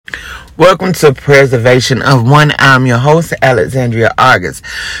Welcome to Preservation of One. I'm your host, Alexandria August.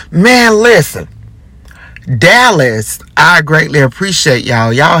 Man, listen. Dallas, I greatly appreciate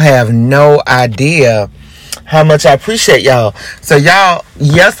y'all. Y'all have no idea how much I appreciate y'all. So y'all,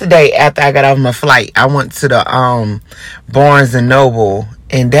 yesterday after I got off my flight, I went to the Barnes & Noble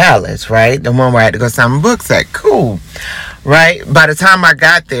in Dallas, right? The one where I had to go sign my books at. Cool. Right? By the time I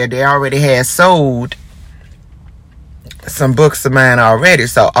got there, they already had sold some books of mine already.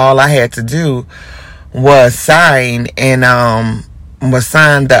 So all I had to do was sign the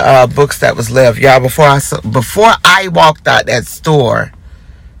books that was left. Y'all, before I walked out that store,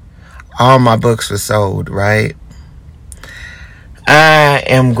 all my books were sold, right? I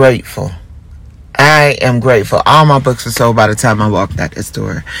am grateful. All my books were sold by the time I walked out that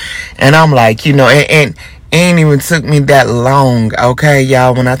store. And I'm like, and it ain't even took me that long, okay,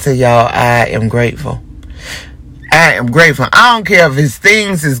 y'all? When I tell y'all, I am grateful. I am grateful. I don't care if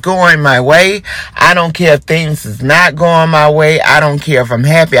things is going my way. I don't care if things is not going my way. I don't care if I'm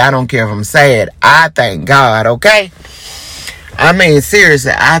happy. I don't care if I'm sad. I thank God, okay? I mean,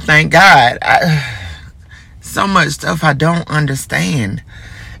 seriously, I thank God. So much stuff I don't understand.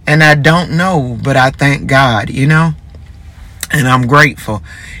 And I don't know, but I thank God, And I'm grateful.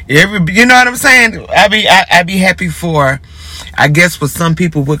 You know what I'm saying? I be happy for, I guess, what some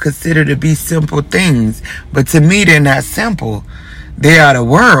people would consider to be simple things. But to me, they're not simple. They are the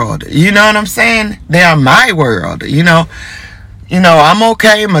world. You know what I'm saying? They are my world. I'm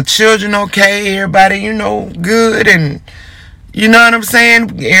okay. My children okay. Everybody, good. And you know what I'm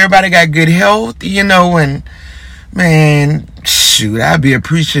saying? Everybody got good health, and man, shoot, I'd be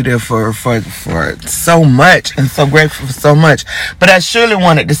appreciative for so much and so grateful for so much. But I surely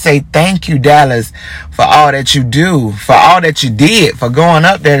wanted to say thank you, Dallas, for all that you do, for all that you did, for going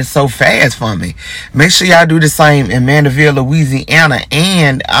up there so fast for me. Make sure y'all do the same in Mandeville, Louisiana,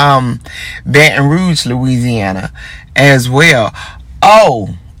 and Baton Rouge, Louisiana as well.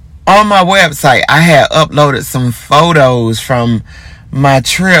 Oh, on my website, I had uploaded some photos from my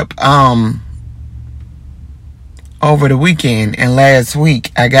trip over the weekend and last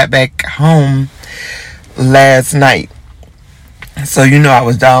week. I got back home last night. So I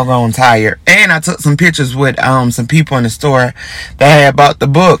was doggone tired. And I took some pictures with some people in the store that had bought the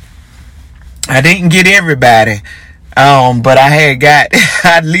book. I didn't get everybody. But I had got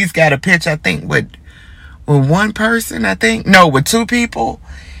I at least got a picture, I think, with one person, I think. No, with two people.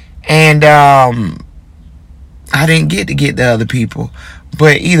 And I didn't get to get the other people.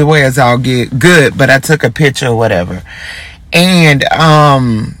 But either way, it's all good. But I took a picture or whatever. And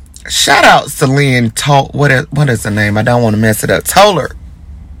shout out to Lynn. What is her name? I don't want to mess it up. Toller,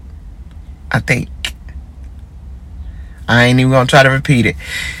 I think. I ain't even gonna try to repeat it.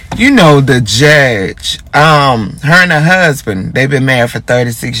 The judge. Her and her husband, they've been married for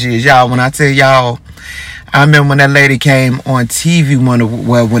 36 years. Y'all, when I tell y'all, I remember when that lady came on TV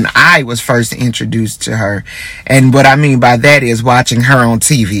when I was first introduced to her. And what I mean by that is watching her on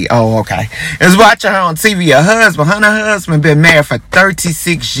TV. Oh, okay. It's watching her on TV. Her and her husband been married for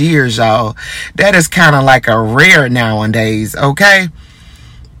 36 years, y'all. That is kind of like a rare nowadays, okay?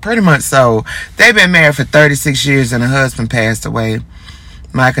 Pretty much so. They've been married for 36 years and her husband passed away.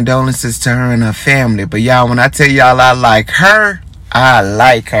 My condolences to her and her family. But y'all, when I tell y'all I like her, I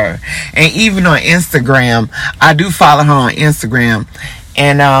like her. And even on Instagram, I do follow her on Instagram.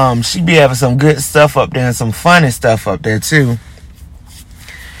 And she be having some good stuff up there and some funny stuff up there too.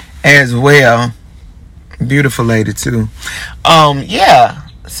 As well. Beautiful lady too. Yeah.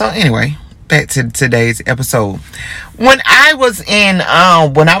 So anyway, back to today's episode. When I was in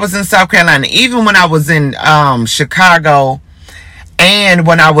South Carolina, even when I was in Chicago, and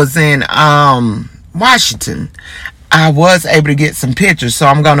when I was in Washington, I was able to get some pictures, so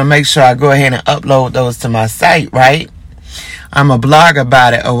I'm going to make sure I go ahead and upload those to my site, right? I'm a blog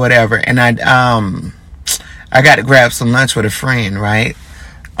about it or whatever, and I got to grab some lunch with a friend, right?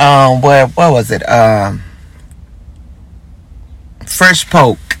 What was it? Fresh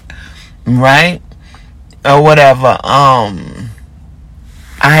Poke, right? Or whatever. I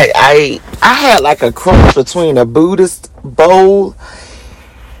had like a cross between a Buddhist bowl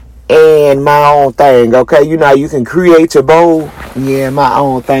and my own thing, okay? You can create your bowl. Yeah, my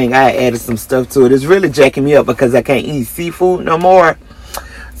own thing. I added some stuff to it. It's really jacking me up because I can't eat seafood no more.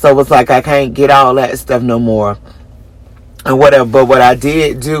 So it's like I can't get all that stuff no more. And whatever. But what I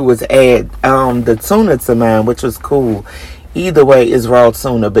did do was add the tuna to mine, which was cool. Either way, it's raw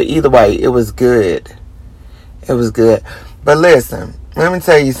tuna. But either way, it was good. It was good. But listen, let me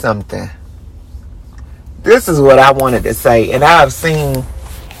tell you something. This is what I wanted to say. And I've seen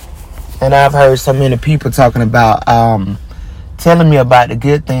and I've heard so many people talking about telling me about the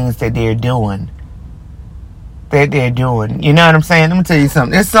good things that they're doing. You know what I'm saying? Let me tell you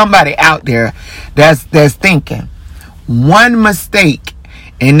something. There's somebody out there that's thinking one mistake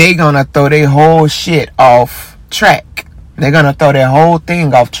and they're going to throw their whole shit off track. They're going to throw their whole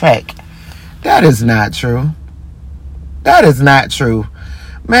thing off track. That is not true. That is not true.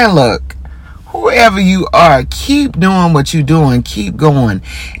 Man, look. Whoever you are, keep doing what you're doing. Keep going.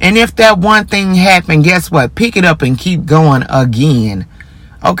 And if that one thing happened, guess what? Pick it up and keep going again.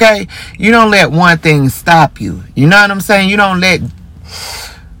 Okay? You don't let one thing stop you. You know what I'm saying?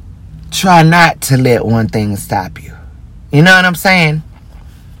 Try not to let one thing stop you. You know what I'm saying?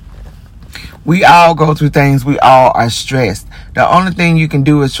 We all go through things. We all are stressed. The only thing you can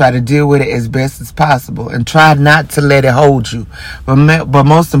do is try to deal with it as best as possible and try not to let it hold you. But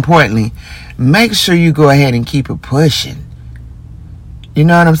most importantly, make sure you go ahead and keep it pushing. You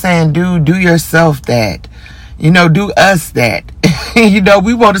know what I'm saying? Do yourself that. You know, do us that. You know,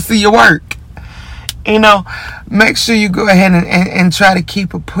 we want to see your work. You know, make sure you go ahead and try to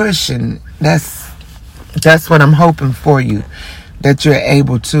keep it pushing. That's what I'm hoping for you. That you're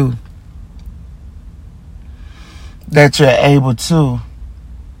able to.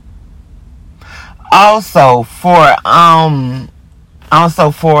 Also for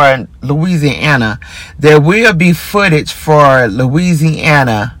Louisiana, there will be footage for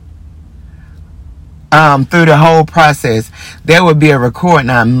Louisiana through the whole process. There will be a recording.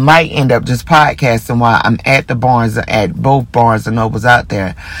 I might end up just podcasting while I'm at both Barnes and Nobles out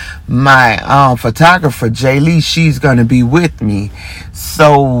there. My photographer, Jay Lee, she's going to be with me.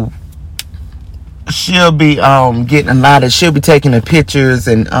 So she'll be she'll be taking the pictures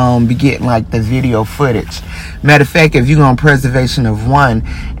and be getting like the video footage. Matter of fact, if you go on Preservation of One,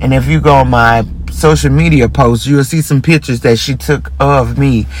 and if you go on my social media posts, you'll see some pictures that she took of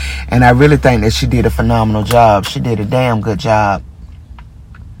me, and I really think that she did a phenomenal job. She did a damn good job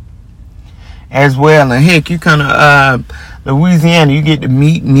as well. And heck, you kind of Louisiana, you get to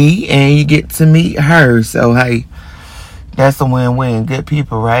meet me and you get to meet her, so hey, that's a win-win. Good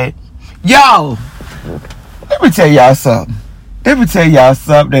people, right? Yo, let me tell y'all something.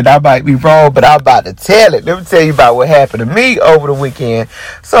 That I might be wrong, but I'm about to tell it. Let me tell you about what happened to me over the weekend.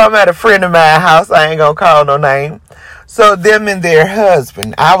 So I'm at a friend of mine's house. I ain't gonna call no name. So them and their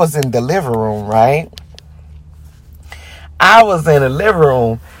husband. I was in the living room, right? I was in the living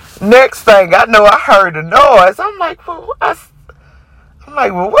room. Next thing I know, I heard a noise. I'm like, well,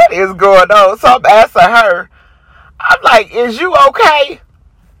 what is going on? So I'm asking her. I'm like, is you okay?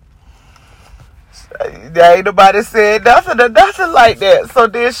 There ain't nobody said nothing like that. So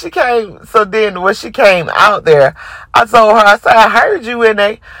then when she came out there, I told her, I said, I heard you in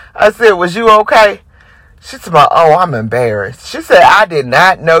there. I said, was you okay? She said, oh, I'm embarrassed. She said, I did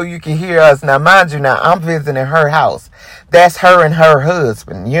not know you could hear us. Now, mind you, I'm visiting her house. That's her and her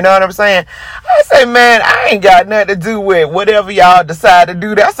husband. You know what I'm saying? I say, man, I ain't got nothing to do with whatever y'all decide to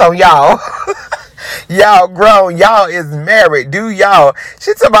do. That's on y'all. Y'all grown. Y'all is married. Do y'all.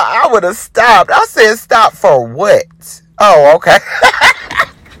 She told me I would have stopped. I said, stop for what? Oh, okay.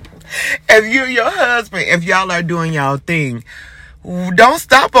 If you and your husband, if y'all are doing y'all thing, don't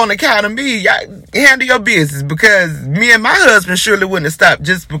stop on account of me. Y'all handle your business, because me and my husband surely wouldn't have stopped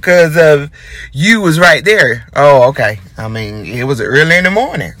just because of you was right there. Oh, okay. I mean, it was early in the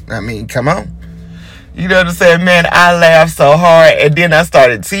morning. I mean, come on. You know what I'm saying? Man, I laughed so hard, and then I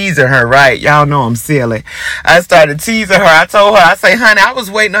started teasing her, right? Y'all know I'm silly. I started teasing her. I told her, I say, honey, I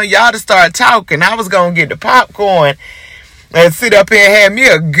was waiting on y'all to start talking. I was going to get the popcorn and sit up here and have me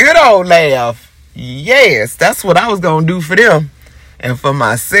a good old laugh. Yes, that's what I was going to do for them and for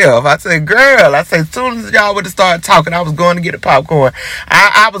myself. I said, girl, as soon as y'all would have started talking, I was going to get the popcorn.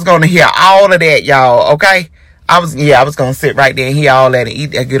 I was going to hear all of that, y'all, okay? I was going to sit right there and hear all that and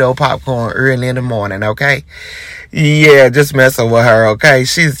eat that good old popcorn early in the morning, okay? Yeah, just messing with her, okay?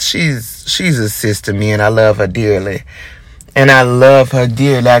 She's a sister to me, and I love her dearly.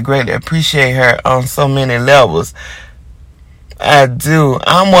 I greatly appreciate her on so many levels. I do.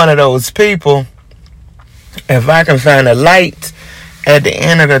 I'm one of those people, if I can find a light at the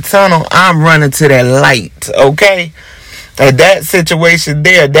end of the tunnel, I'm running to that light, okay? And that situation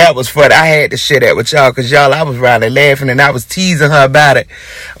there, that was funny. I had to share that with y'all, because y'all, I was really laughing, and I was teasing her about it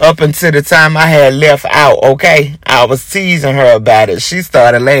up until the time I had left out, okay? I was teasing her about it. She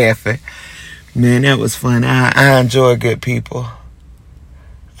started laughing. Man, that was fun. I enjoy good people.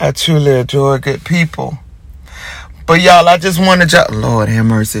 I truly enjoy good people. But y'all, I just wanted y'all, Lord have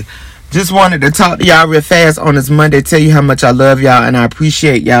mercy. Just wanted to talk to y'all real fast on this Monday. Tell you how much I love y'all and I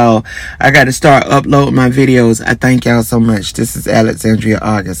appreciate y'all. I got to start uploading my videos. I thank y'all so much. This is Alexandria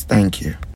August. Thank you.